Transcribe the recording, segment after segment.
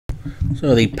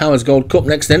So the Powers Gold Cup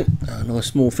next then. Another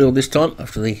small field this time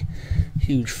after the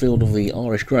huge field of the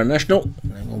Irish Grand National.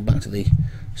 Now going back to the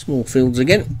small fields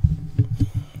again.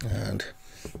 And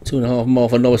 2.5 mile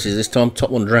for novices this time. Top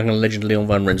one, Dragon Legend, Leon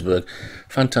van Rensburg.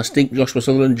 Fantastic, Joshua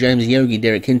Sutherland, James Yogi,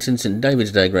 Derek Hinton, St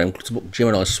David's Day, Graham Clutterbuck,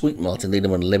 Gemini Sweet, Martin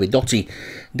Liederman, Levy Dotti,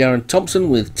 Darren Thompson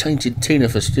with Tainted Tina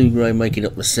for Stu Gray making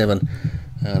up the 7.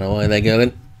 And away they go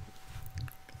then.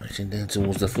 Racing down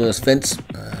towards the first fence.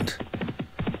 And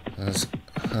as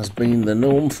has been the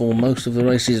norm for most of the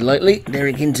races lately,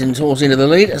 Derek Hinton's horse into the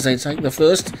lead as they take the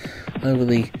first over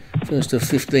the first of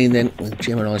 15 then, with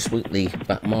Gemini Sweet the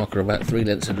back marker about 3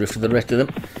 lengths adrift of the rest of them.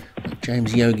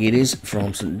 James Yogi it is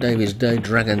from St David's Day,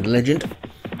 Dragon Legend.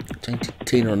 Tainted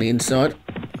Tina on the inside,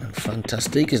 and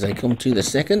Fantastic as they come to the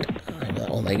second. And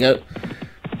on they go,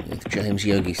 with James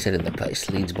Yogi setting the pace,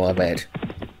 leads by about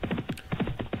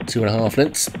 2.5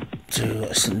 lengths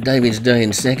to St David's Day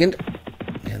in second,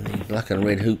 and the black and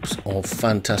red hoops of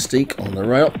Fantastic on the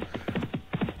rail,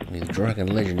 with Dragon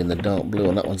Legend in the dark blue,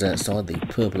 and that one's outside. The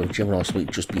purple of Gemini Sweet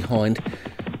just behind,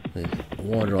 with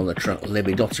wider on the track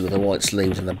Levy Dotti with the white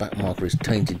sleeves, and the back marker is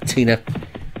Tainted Tina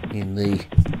in the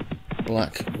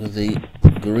black with the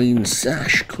green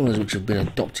sash colours, which have been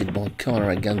adopted by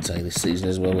Cara Agante this season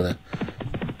as well, with a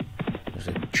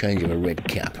change of a red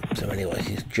cap. So anyway,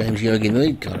 here's James Yogi in the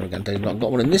lead. Cara Agante's not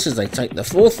got one in this as they take the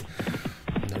 4th.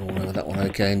 They're all over that one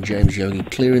okay, and James Yogi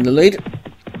clearing the lead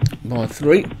by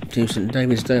 3 to St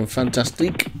David's Day and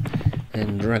Fantastic,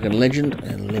 and Dragon Legend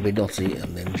and Levy Dotti,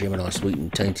 and then Gemini Sweet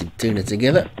and Tainted Tina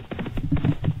together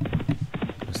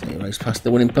as they race past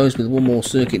the winning post with one more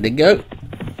circuit to go.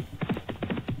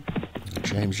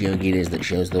 James Yogi it is that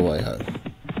shows the way home.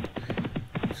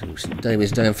 So St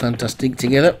David's Day and Fantastic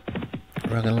together,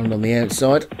 Dragon Legend on the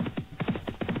outside,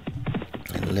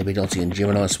 and Levy Dotti and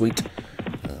Gemini Sweet.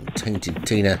 Tainted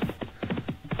Tina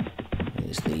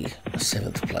is the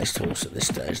 7th placed horse at this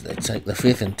stage. They take the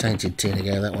 5th, and Tainted Tina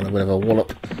gave that one a bit of a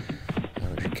wallop.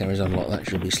 If it carries on like that,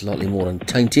 she'll be slightly more than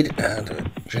tainted.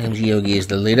 And James Yogi is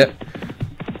the leader,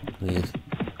 with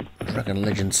Dragon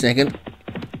Legend second,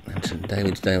 and St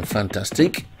David's Day and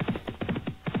Fantastic.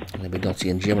 Levy Dotti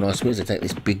and Gemini Sweet, they take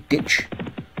this big ditch.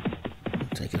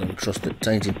 Take it on trust that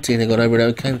Tainted Tina got over it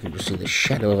okay. We can just see the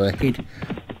shadow of her head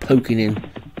poking in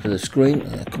to the screen,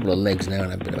 a couple of legs now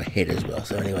and a bit of a head as well.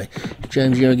 So anyway,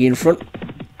 James Yogi in front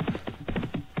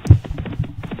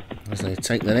as they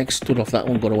take the next. Stood off that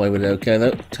one, got away with it okay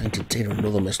though. Tainted Tina,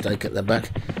 another mistake at the back.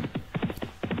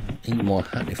 Eat my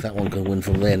hat if that one can win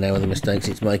from there now with the mistakes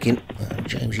it's making.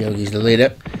 James Yogi's the leader.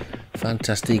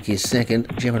 Fantastic is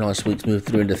second. Gemini Sweet's moved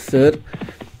through into 3rd,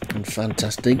 and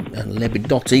Fantastic and Levy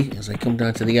Dotti as they come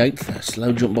down to the 8th. A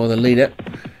slow jump by the leader.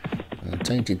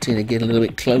 Tainted Tina getting a little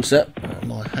bit closer.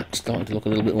 My hat's starting to look a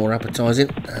little bit more appetising,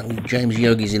 and James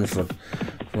Yogi's in front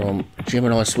from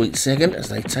Gemini Sweet second as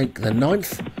they take the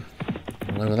 9th.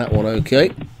 All over that one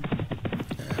okay.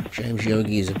 James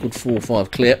Yogi is a good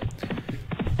 4-5 clear.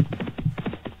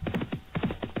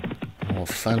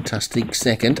 Fantastic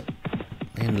second,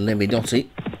 and Levy Dotti,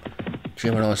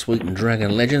 Gemini Sweet and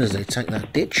Dragon Legend as they take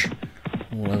that ditch.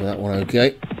 All over that one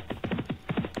okay,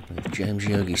 with James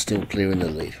Yogi still clearing the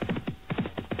lead.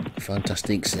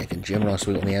 Fantastic second, Gemini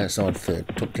Sweet on the outside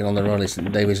 3rd, tucked in on the right,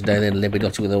 St David's Day, then Levy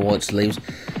Dotti with the white sleeves,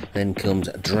 then comes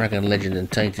Dragon Legend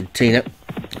and Tainted Tina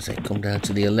as they come down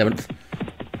to the 11th.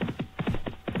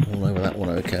 All over that one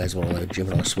okay as well, although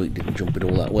Gemini Sweet didn't jump it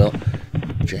all that well.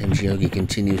 James Yogi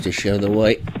continues to show the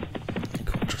way.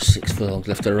 Got just 6 furlongs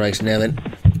left to race now then.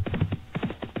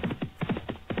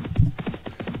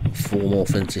 4 more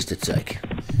fences to take.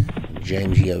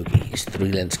 James Yogi is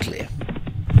 3 lengths clear.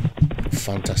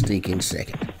 Fantastic in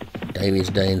second. David's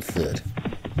Day in 3rd.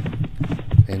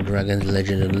 Then Dragon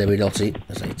Legend and Levy Dotti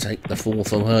as they take the 4th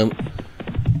from home.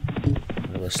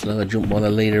 A slower jump by the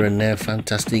leader, and now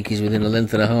Fantastic is within a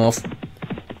length and a half.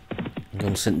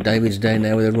 On St David's Day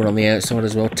now with a run on the outside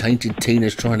as well. Tainted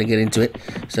Tina's trying to get into it.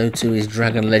 So too is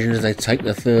Dragon Legend as they take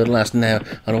the 3rd last now.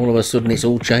 And all of a sudden it's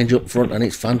all change up front, and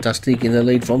it's Fantastic in the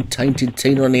lead from Tainted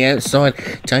Tina on the outside.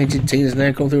 Tainted Tina's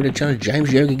now come through the challenge.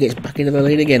 James Yogi gets back into the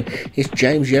lead again. It's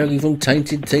James Yogi from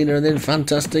Tainted Tina, and then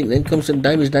Fantastic. Then comes St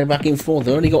David's Day back in 4th.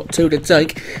 They've only got 2 to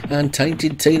take. And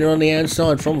Tainted Tina on the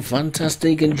outside from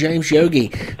Fantastic and James Yogi.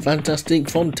 Fantastic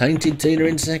from Tainted Tina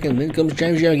in 2nd. Then comes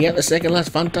James Yogi out the 2nd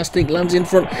last. Fantastic lands Seconds in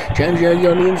front. James Yogi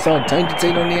on the inside. Tainted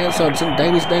Teen on the outside. St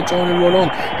David's now trying to run on.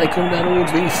 They come down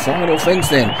towards the final fence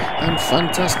then. And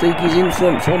Fantastic is in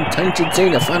front from Tainted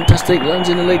Teen. Fantastic lands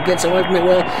in the lead. Gets away from it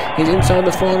well. He's inside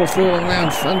the final furlong now.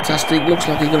 Fantastic looks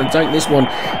like he's going to take this one.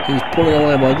 He's pulling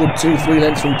away by a good 2-3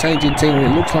 lengths from Tainted Teen.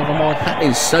 And it looks like my hat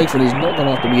is safe and he's not going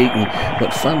to have to be eaten.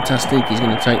 But Fantastic is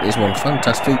going to take this one.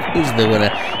 Fantastic is the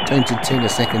winner. Tainted Teen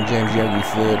second. James Yogi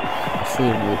third.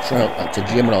 Third will trail up to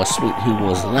Gemini Sweet, who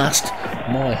was last.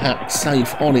 My hat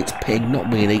safe on its peg, not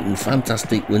being eaten.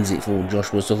 Fantastic wins it for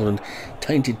Joshua Sutherland.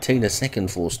 Tainted Teen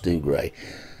second for Stu Gray.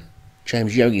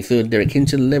 James Yogi third, Derek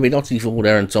Hinton. Levidotti for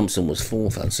Aaron Thompson was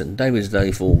fourth, and St David's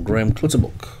Day for Graham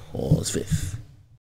Clutterbuck was fifth.